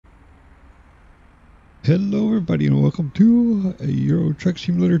Hello everybody and welcome to a Euro Truck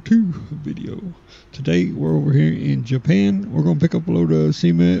Simulator 2 video. Today we're over here in Japan. We're going to pick up a load of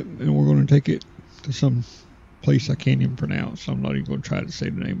cement and we're going to take it to some place I can't even pronounce. I'm not even going to try to say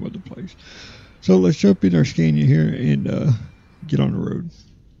the name of the place. So let's jump in our Scania here and get on the road.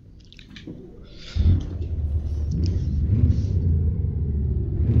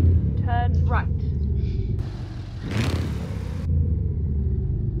 Turn right.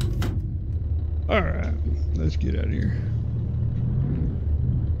 Alright, let's get out of here.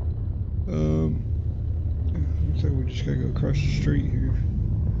 Looks like we just gotta go across the street here.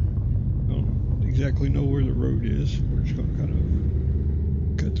 I don't exactly know where the road is. We're just gonna kind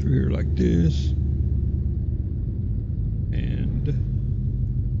of cut through here like this. And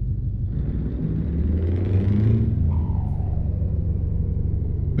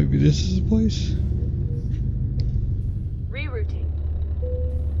maybe this is the place? Rerouting.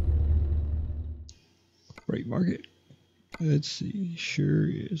 Freight market. Let's see, sure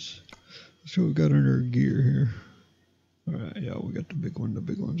is. Let's see what we got under our gear here. Alright, yeah, we got the big one. The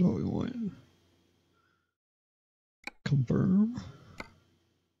big one's all we want. Confirm.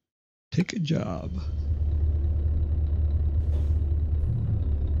 Take a job.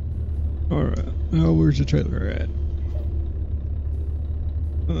 Alright, now where's the trailer at?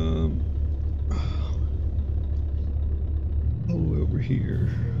 All the way over here.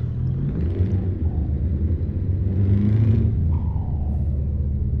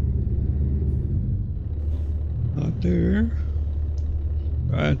 Not there.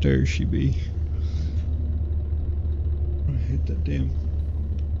 Right there she be. I hit that damn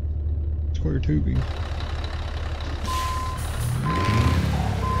square tubing.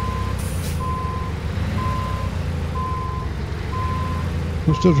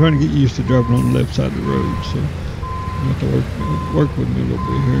 I'm still trying to get used to driving on the left side of the road, so I have to work with me a little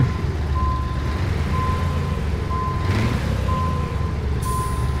bit here.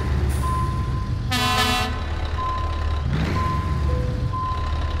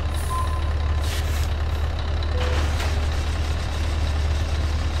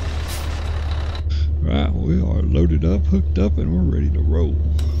 Right, we are loaded up, hooked up, and we're ready to roll.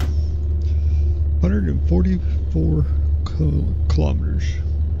 144 kilometers.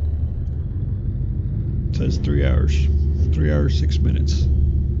 It says 3 hours. 3 hours, 6 minutes.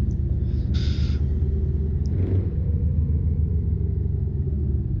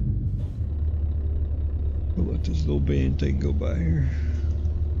 We'll let this little band thing go by here.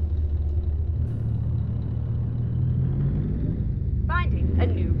 Finding a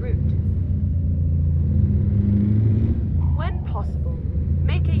new route. When possible,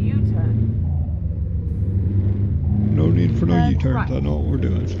 make a U-turn. No need for no Turn U-turns. right. I know what we're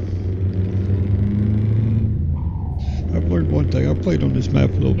doing. I've learned one thing. I've played on this map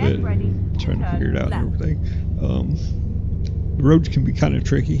a little Get bit, ready to trying to turn figure it out left. and everything. The roads can be kind of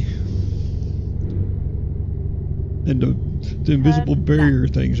tricky. And the invisible barrier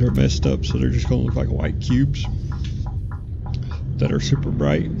things are messed up, so they're just going to look like white cubes that are super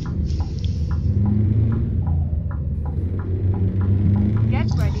bright.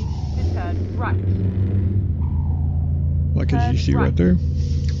 Get ready to turn right. Like as you see right there.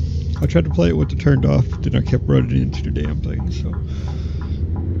 I tried to play it with it turned off, then I kept running into the damn thing, so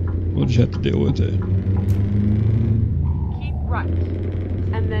we'll just have to deal with it. Keep right.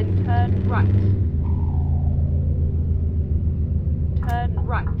 And then turn right. Turn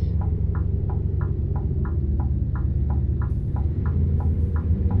right.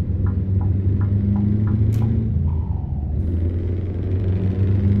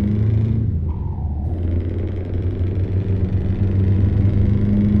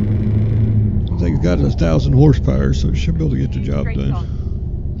 I think it's got 1,000 horsepower, so it should be able to get the job Straight done. on.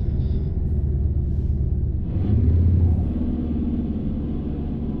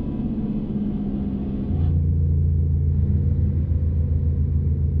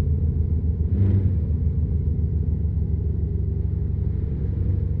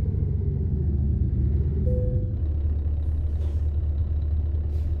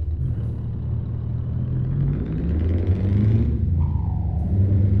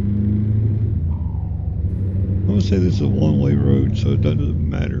 I'm going to say this is a one-way road, so it doesn't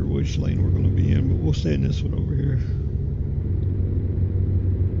matter which lane we're going to be in, but we'll stay in this one over here.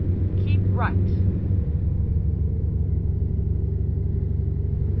 Keep right.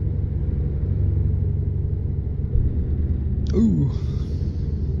 Ooh.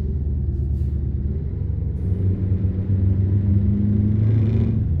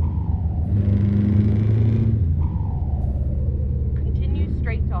 Continue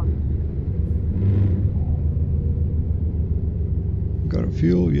straight on. Got a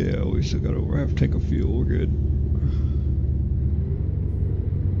fuel? yeah, we still got over half a tank of fuel. We're good.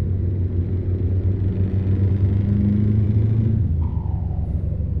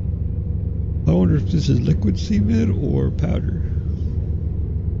 I wonder if this is liquid cement or powder.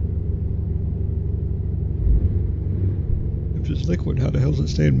 If it's liquid, how the hell is it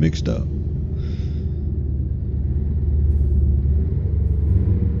staying mixed up?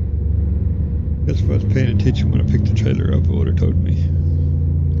 Guess if I was paying attention when I picked the trailer up, it would have told me.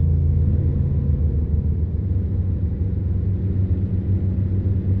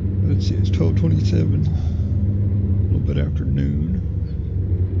 Let's see, it's 12:27, a little bit after noon.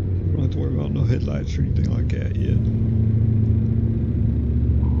 We don't have to worry about no headlights or anything like that yet.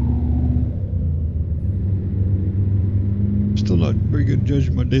 Still not very good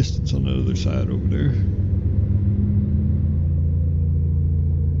judging my distance on the other side over there.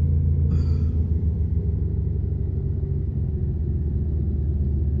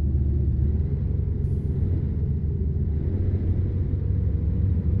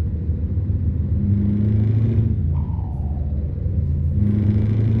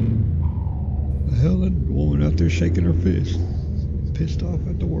 They're shaking her fist, pissed off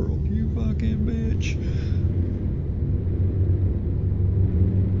at the world. You fucking bitch.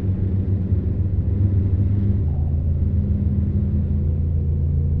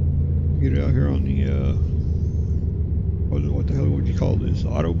 Get out here on the what the hell would you call this?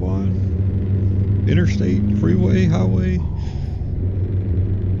 Autobahn? Interstate? Freeway? Highway?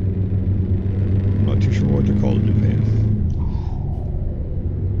 I'm not too sure what they're called in Japan.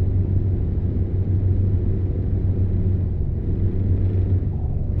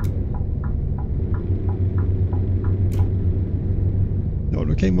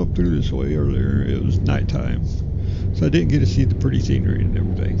 Came up through this way earlier. It was nighttime, so I didn't get to see the pretty scenery and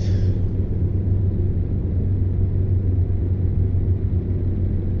everything.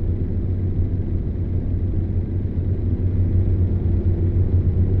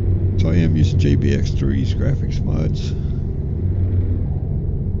 So I am using JBX3's graphics mods,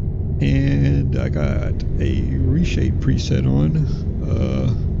 and I got a reshape preset on. I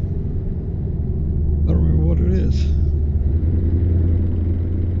don't remember what it is.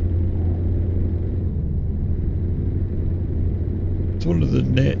 It's one of the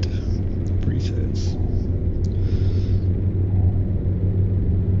net presets.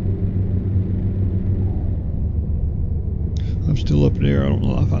 I'm still up there. I don't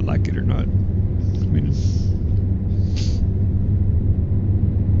know if I like it or not. I mean,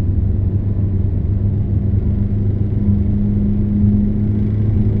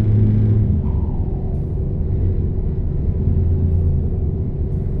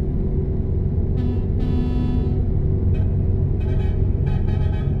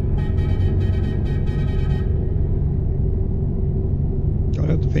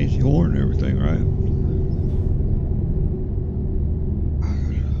 fancy horn and everything, right?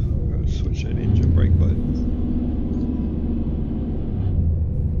 Gotta switch that engine brake button.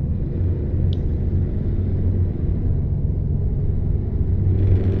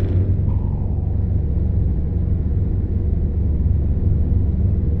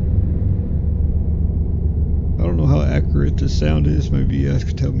 I don't know how accurate this sound is. Maybe you guys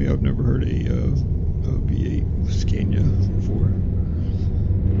could tell me. I've never heard a V8 Scania before.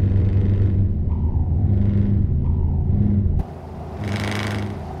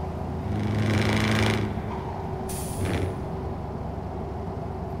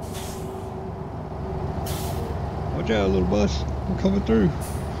 Watch out, little bus. We're coming through.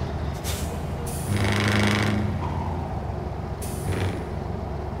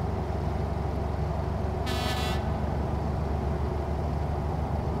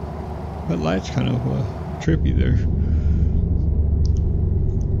 That light's kind of trippy there.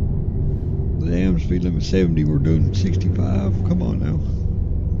 The damn speed limit 70, we're doing 65. Come on now.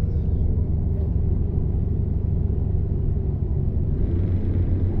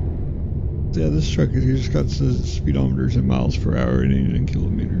 Yeah, this truck has just got the speedometers in miles per hour and ain't in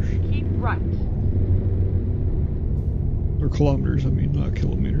kilometers. Keep right. Or kilometers, I mean, not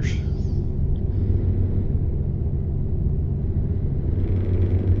kilometers.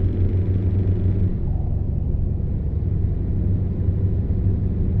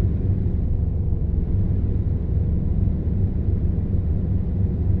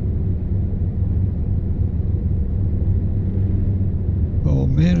 Oh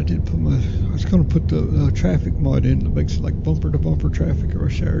man, I didn't put my... I was going to put the traffic mod in that makes it like bumper to bumper traffic at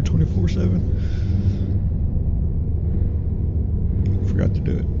rush hour 24/7. Forgot to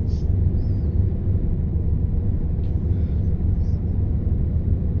do it.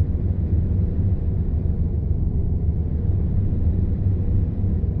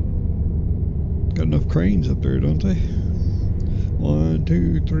 enough cranes up there, don't they? 1,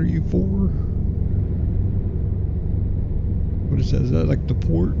 2, 3, 4. What is that? Is that like the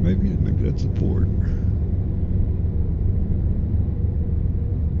port? Maybe that's the port.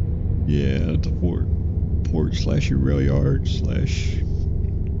 Yeah, that's the port. Port slash your rail yard slash.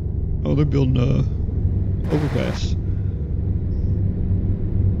 Oh, they're building a overpass.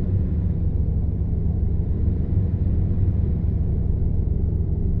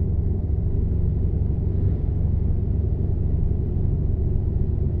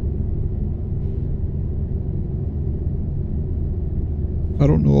 I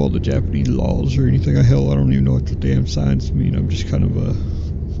don't know all the Japanese laws or anything. Hell, I don't even know what the damn signs mean. I'm just kind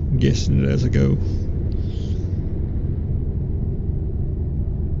of guessing it as I go.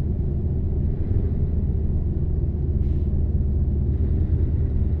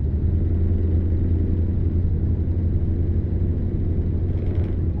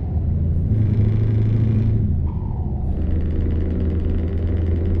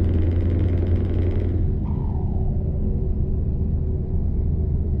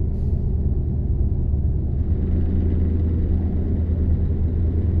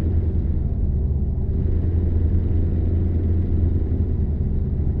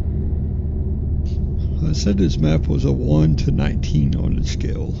 I said this map was a 1 to 19 on the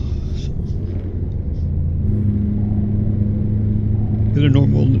scale. So. The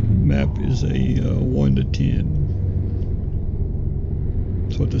normal map is a 1 to 10.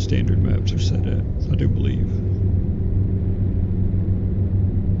 That's what the standard maps are set at, I do believe.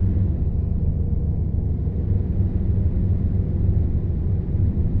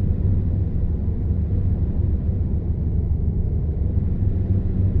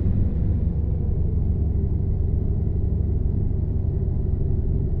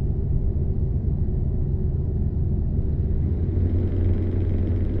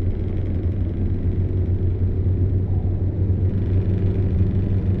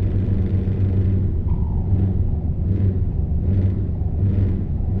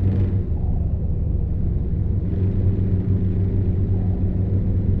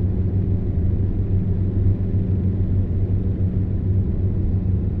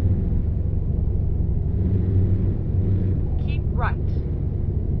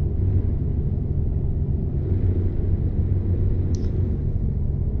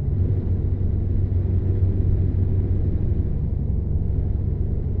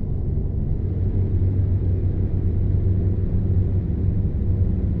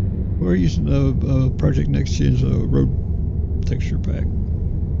 We're using a Project Next Gen's road texture pack.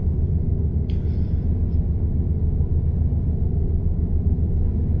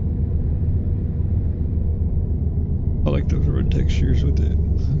 I like those road textures with it.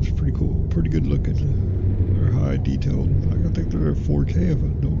 It's pretty cool, pretty good looking. They're high detailed. I think they're 4K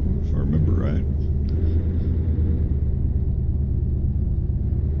if I remember right.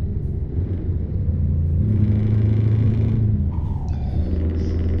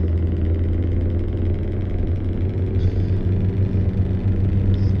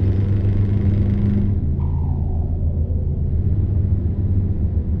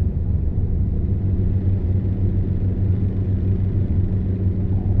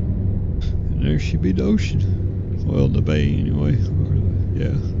 There should be the ocean. Well, the bay anyway.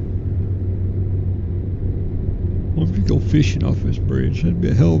 Yeah. What if you go fishing off this bridge? That'd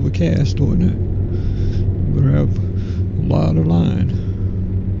be a hell of a cast, wouldn't it? You better have a lot of line.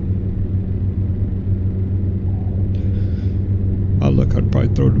 Oh, look, I'd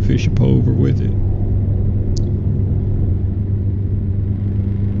probably throw the fishing pole over with it.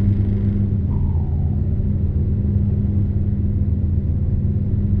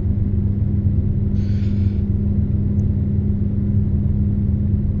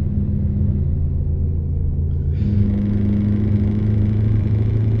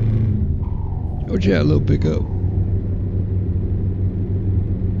 Oh yeah, a little pickup.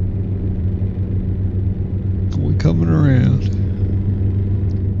 We coming around.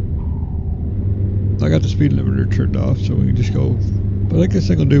 I got the speed limiter turned off so we can just go, but I guess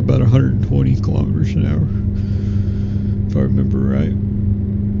I'm gonna do about 120 kilometers an hour, if I remember right.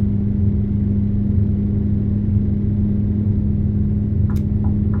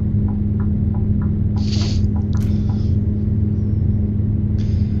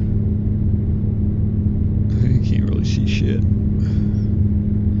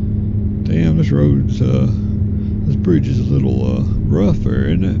 Damn, this road's, this bridge is a little, rougher,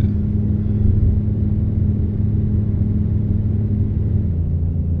 isn't it?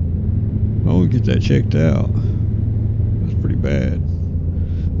 I want to get that checked out. That's pretty bad. I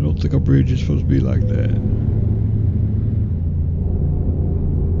don't think a bridge is supposed to be like that.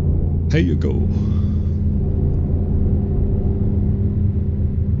 Here you go.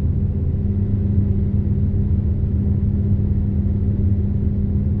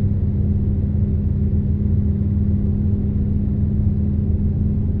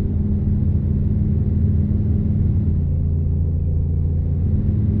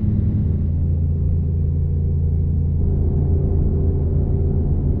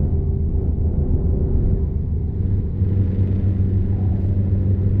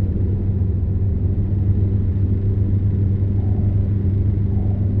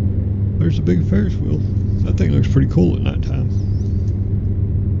 there's a big Ferris wheel. That thing looks pretty cool at nighttime.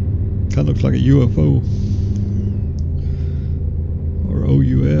 Kind of looks like a UFO. Or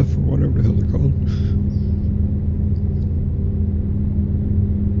OUF, or whatever the hell they're called.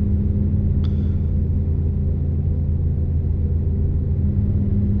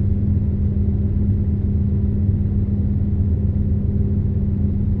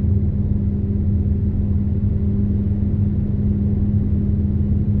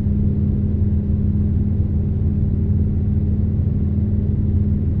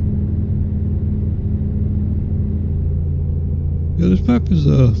 Yeah, this map is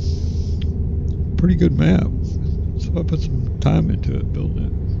a pretty good map. So I put some time into it building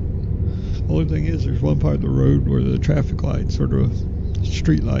it. The only thing is there's one part of the road where the traffic lights, sort of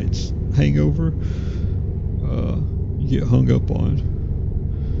street lights, hang over. You get hung up on.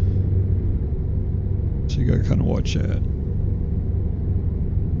 So you gotta kind of watch that.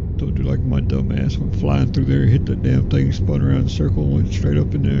 Don't do like my dumb ass went flying through there, hit that damn thing, spun around in a circle, and went straight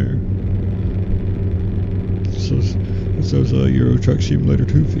up in there. So that's those Euro Truck Simulator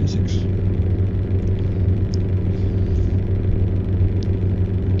 2 physics.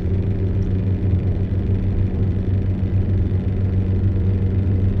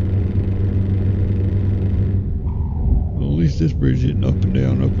 Well, at least this bridge isn't up and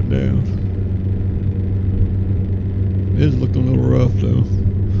down, up and down. It is looking a little rough though.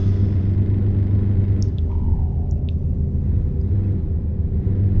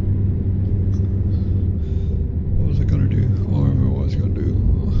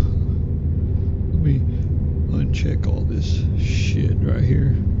 Check all this shit right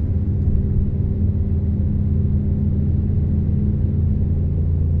here.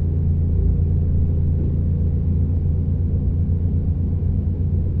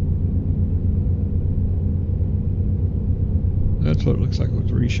 That's what it looks like with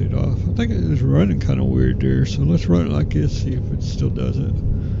the reshade off. I think it is running kind of weird there, so let's run it like this, see if it still does it.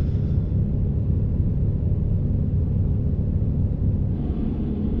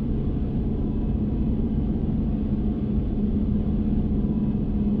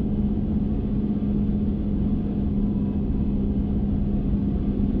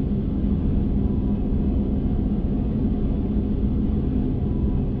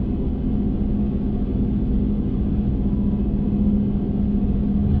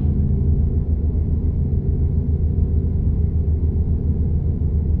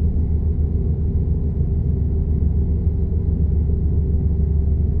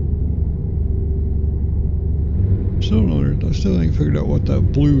 I still ain't figured out what that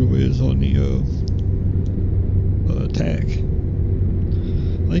blue is on the tach. I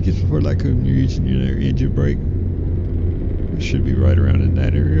think it's for like when you're using your engine brake. It should be right around in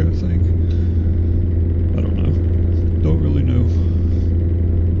that area, I think. I don't know. Don't really know.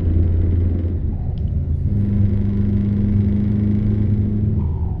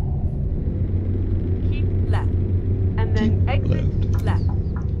 Keep left. And then exit left.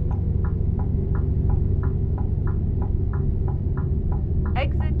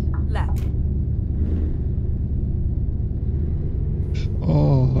 Exit left.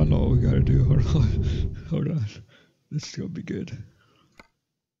 Oh, I know what we gotta do. Hold on. Hold on. This is gonna be good.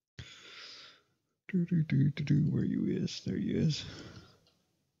 Where you is? There you is.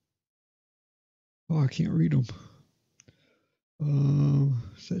 Oh, I can't read them.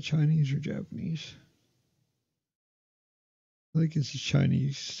 Is that Chinese or Japanese? I think it's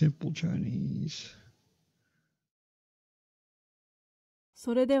Chinese, simple Chinese.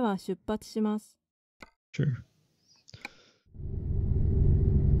 それでは出発します。 Sure.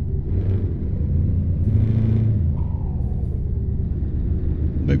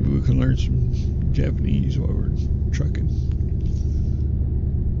 Maybe we can learn some Japanese while we're trucking.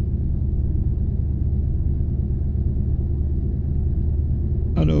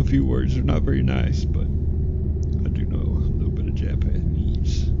 I know a few words. They're not very nice, but I do know a little bit of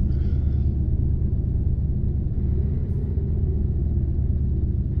Japanese.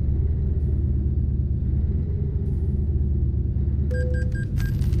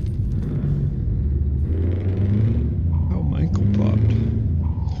 Oh, my ankle popped.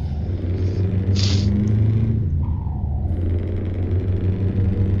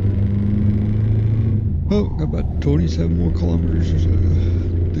 Oh, got about 27 more kilometers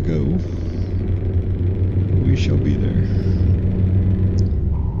to go. We shall be there.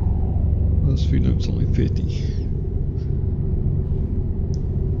 Well, speed limit's only 50.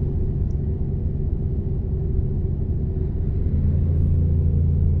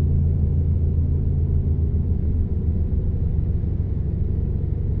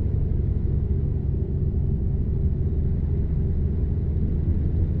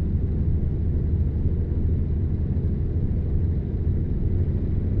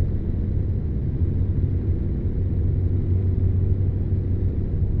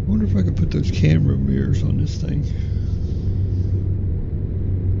 wonder if I could put those camera mirrors on this thing.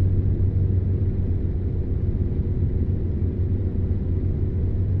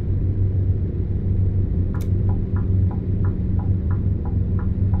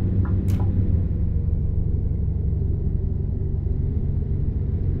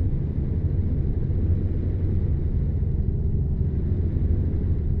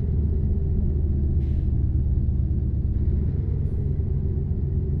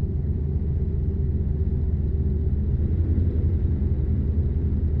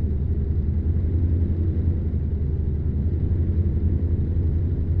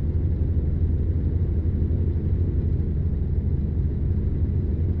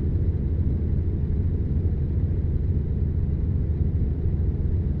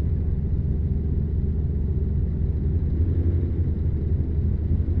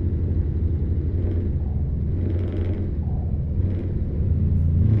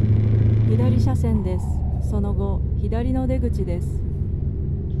左車線です。その後、左の出口です。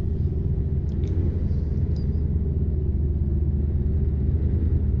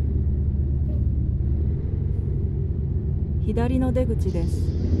左の出口です。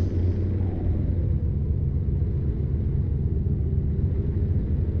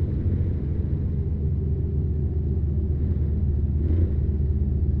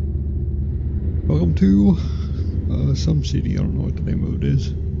Welcome to some city. I don't know what the name of it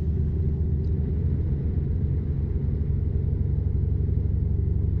is.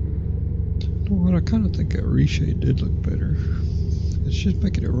 Well, I kind of think that reshade did look better. It's just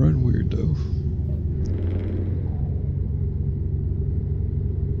making it run weird though.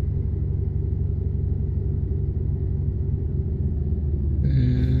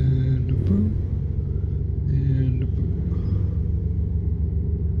 And a boom. And a boom.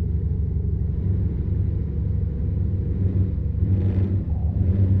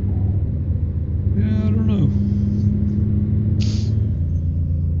 Yeah, I don't know.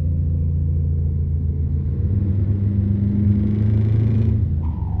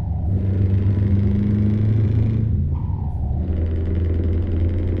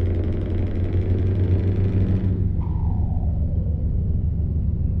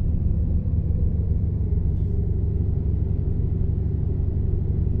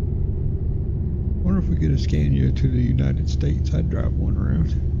 If we get a Scania to the United States, I'd drive one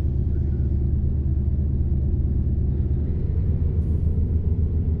around.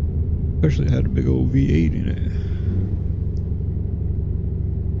 Especially had a big old V8 in it.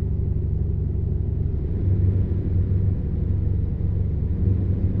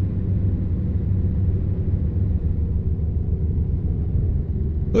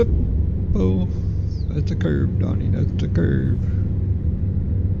 Oop. Oh, that's a curve, Donnie, that's a curve.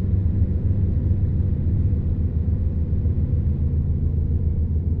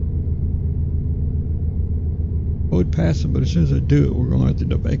 I would pass them, but as soon as I do it, we're going to have to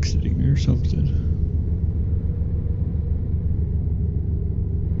end up exiting or something.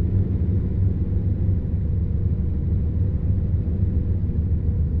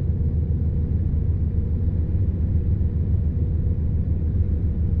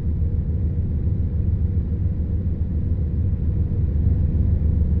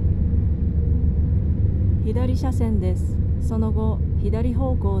左車線です。その後、左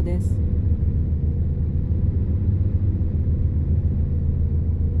方向です。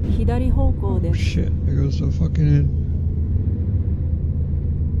左方向で Oh す。 shit, there goes the fucking end.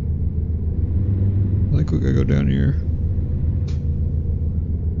 I think we gotta go down here.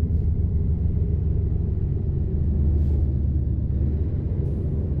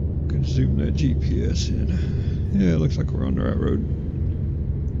 Can zoom that GPS in. Yeah, it looks like we're on the right road.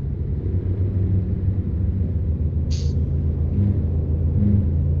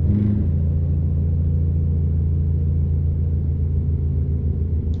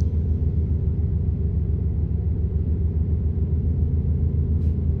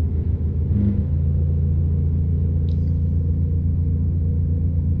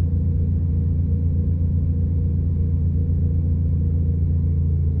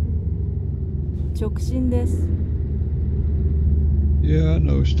直進です。 Yeah, I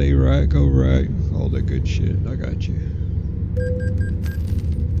know. Stay right, go right, all that good shit. I got you.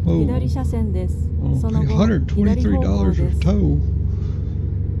 Whoa. 左車線です。 Oh, その pay 後、左方向 $123 で for す。 tow.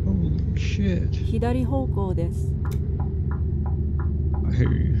 Holy shit. 左方向です。 I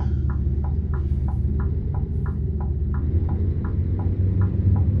hear you.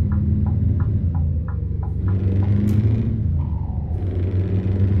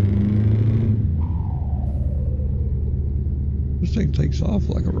 This thing takes off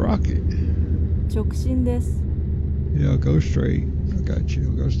like a rocket. 直進です。 Yeah, go straight. I got you.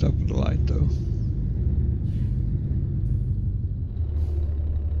 I'm gonna stop at the light though.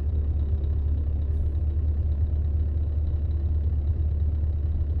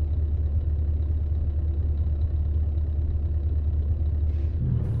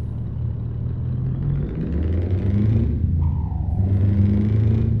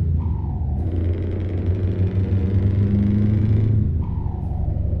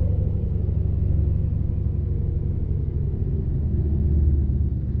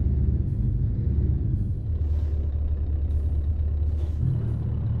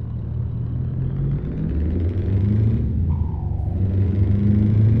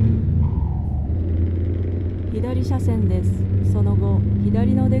左車線です。その後、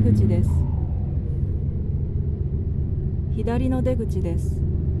左の出口です。左の出口です。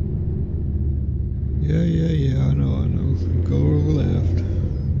Yeah, I know. Go left.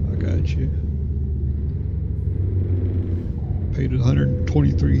 I got you. Paid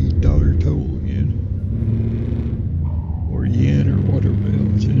 $123 toll again. Or yen or whatever the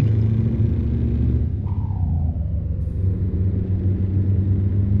hell it's in.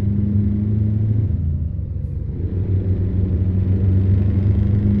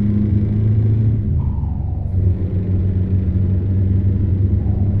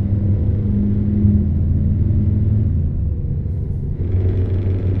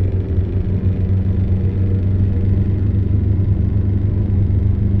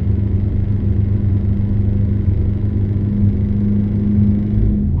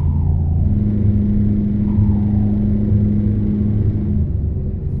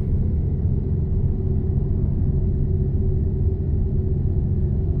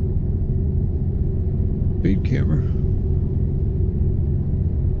 Speed camera.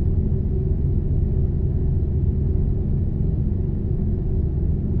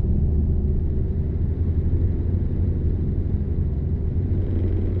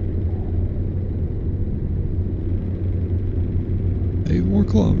 Eight more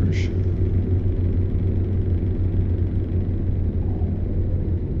kilometers.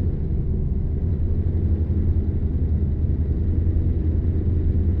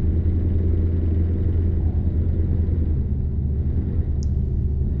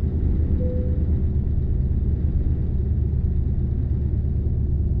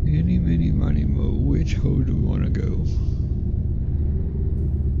 Any, many, money, mo. Which hoe do we want to go?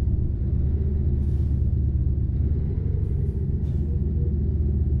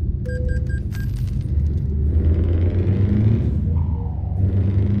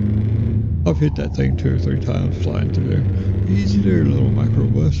 I've hit that thing 2 or 3 times flying through there. Easy there, little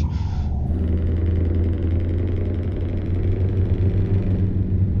microbus.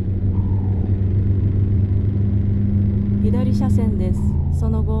左車線です。そ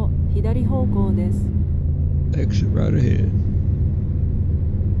の後、左方向です。Exit right ahead.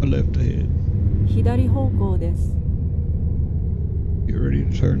 Or left ahead. 左方向です。Get ready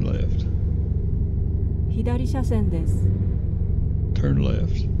to turn left. 左車線です。Turn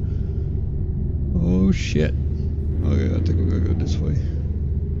left. Oh shit. Okay, I think we're gonna go this way.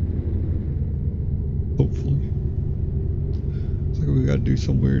 Hopefully. Looks like we gotta do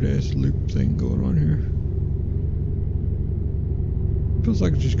some weird ass loop thing going on here. Feels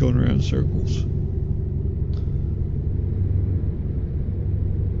like it's just going around in circles.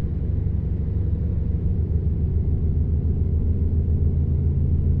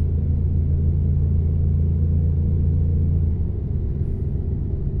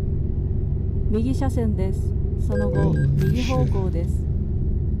右車線です。その後、右方向です。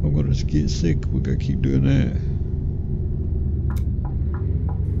I'm gonna get sick. We gotta keep doing that.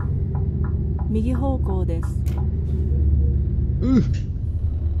 右方向です。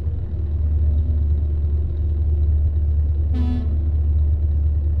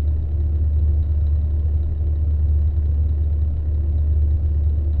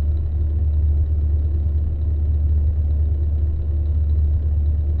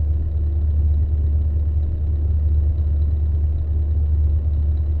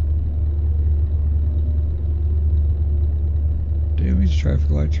Damn, these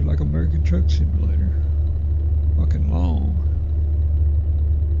traffic lights are like American Truck Simulator. Fucking long.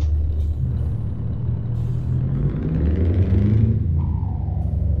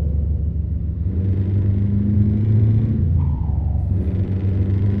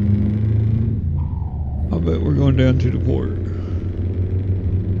 I bet we're going down to the port.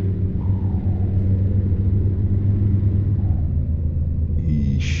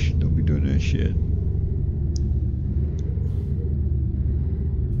 Eesh, don't be doing that shit.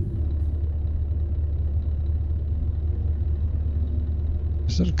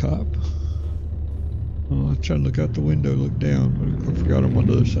 Is that a cop? Oh, trying to look out the window, look down, but I forgot I'm on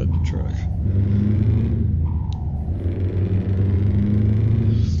the other side of the track.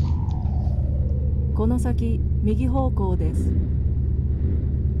 この先右方向です。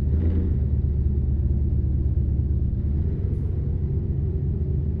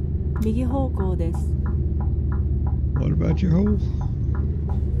右方向です。What about your hole?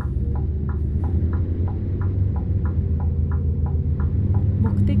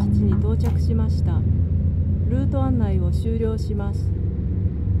 目的地に到着しました。ルート案内を終了します。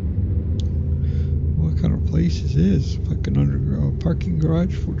What kind of place is this? Like an underground parking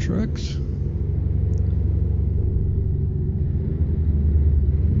garage for trucks?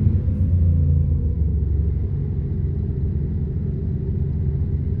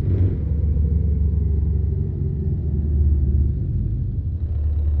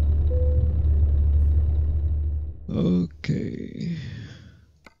 Okay.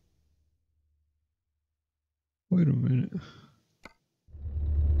 Wait a minute.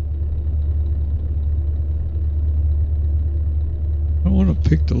 I don't want to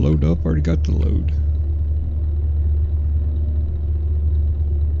pick the load up. I already got the load.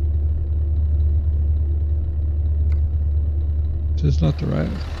 Is this not the right?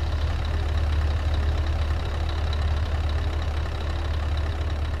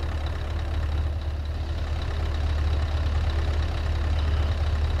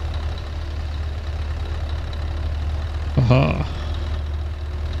 Aha.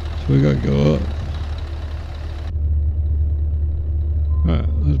 So we gotta go up. Alright,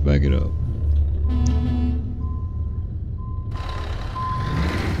 let's back it up.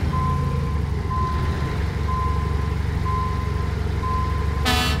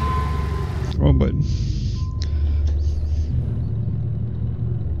 Wrong button.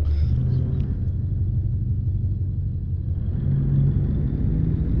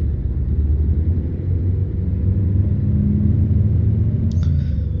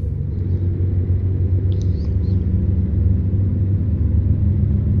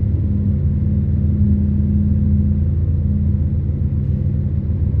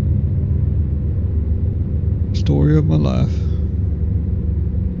 Story of my life.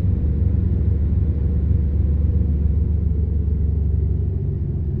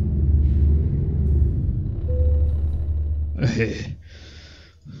 Hey.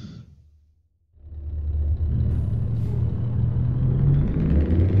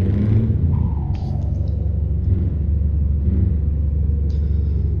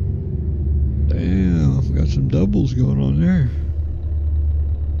 Damn, we got some doubles going on there.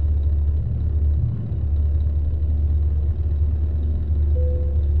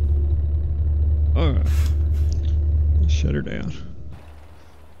 Alright. Let's shut her down.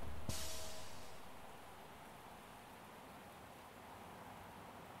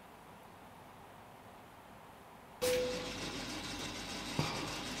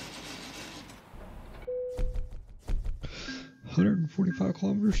 $145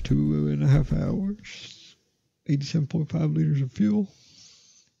 kilometers, 2.5 hours, 87.5 liters of fuel,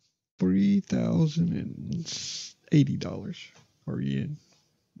 $3,080 or yen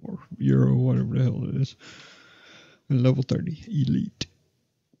or euro, whatever the hell it is, and level 30 elite.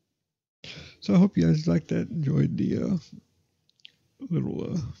 So I hope you guys liked that, enjoyed the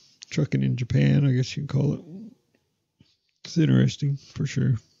little trucking in Japan, I guess you can call it. It's interesting for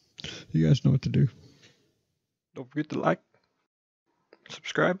sure. You guys know what to do. Don't forget to like,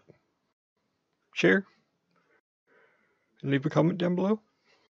 subscribe, share, and leave a comment down below.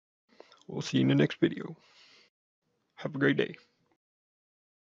 We'll see you in the next video. Have a great day.